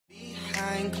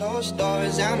behind closed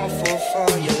doors. I'm a fool for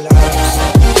your love.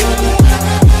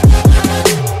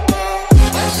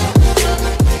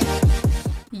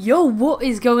 Yo, what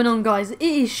is going on, guys? It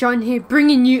is Shine here,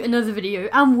 bringing you another video,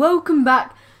 and welcome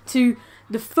back to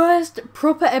the first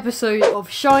proper episode of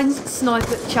Shine's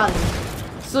Sniper Challenge.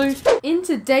 So, in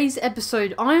today's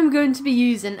episode, I am going to be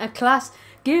using a class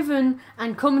given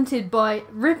and commented by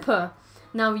Ripper.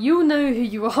 Now, you'll know who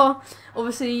you are.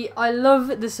 Obviously, I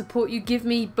love the support you give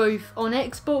me both on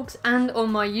Xbox and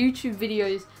on my YouTube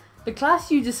videos. The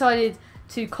class you decided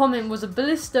to comment was a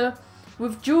ballista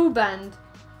with dual band,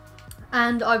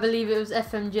 and I believe it was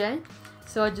FMJ,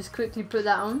 so I just quickly put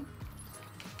that on.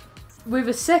 With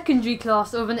a secondary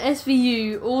class of an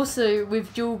SVU, also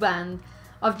with dual band,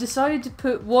 I've decided to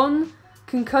put one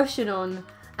concussion on,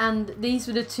 and these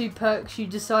were the two perks you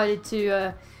decided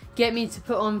to get me to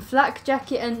put on: flak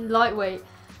jacket and lightweight.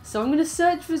 So I'm going to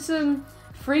search for some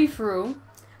free-for-all,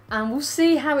 and we'll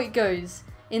see how it goes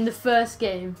in the first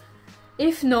game.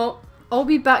 If not, I'll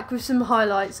be back with some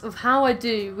highlights of how I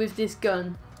do with this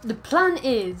gun. The plan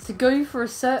is to go for a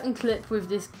certain clip with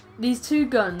these two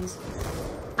guns,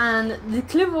 and the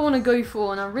clip I want to go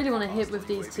for, and I really want to hit with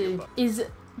these two, is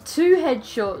 2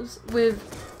 headshots with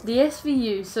the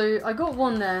SVU. So I got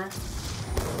one there.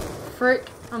 Frick,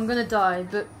 I'm gonna die,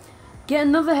 but get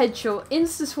another headshot,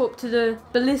 insta swap to the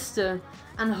ballista,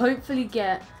 and hopefully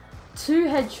get 2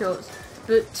 headshots.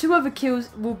 But 2 other kills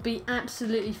will be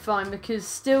absolutely fine, because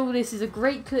still this is a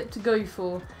great clip to go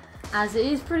for, as it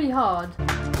is pretty hard.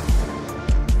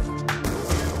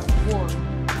 1,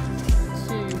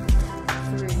 2,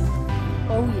 3.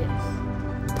 Oh yes.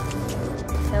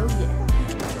 Hell yeah.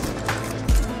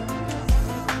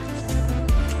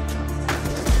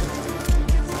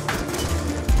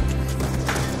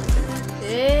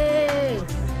 Hey!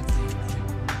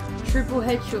 Triple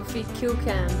headshot feed kill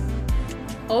cam.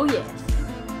 Oh yes.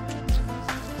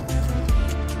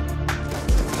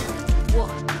 1,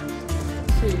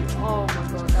 2. Oh my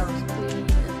god, that was clean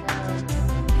as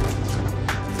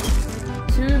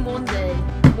hell. 2 in one day.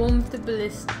 1 with the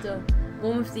ballista,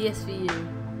 1 with the SVU.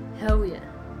 Hell yeah.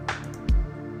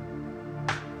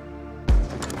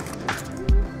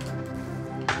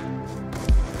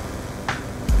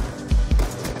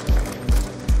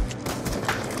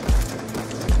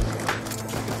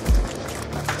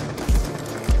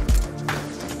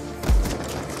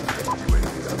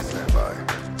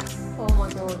 Oh my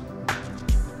god.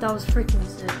 That was freaking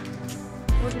sick.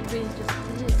 What did we just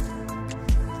hit?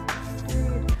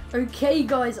 Okay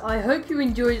guys, I hope you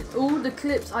enjoyed all the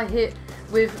clips I hit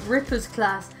with Ripper's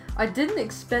class. I didn't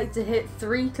expect to hit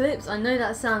 3 clips. I know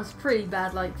that sounds pretty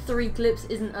bad, like 3 clips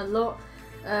isn't a lot.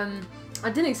 I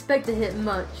didn't expect to hit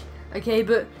much, okay,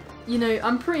 but you know,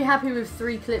 I'm pretty happy with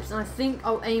 3 clips, and I think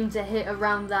I'll aim to hit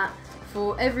around that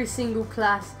for every single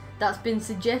class that's been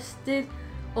suggested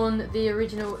on the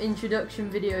original introduction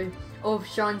video of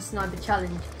Shine Sniper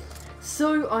Challenge.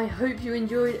 So I hope you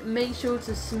enjoyed. Make sure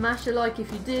to smash a like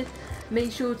if you did.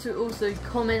 Make sure to also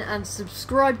comment and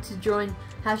subscribe to join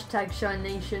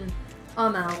 #ShineNation.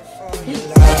 I'm out.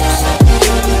 Peace.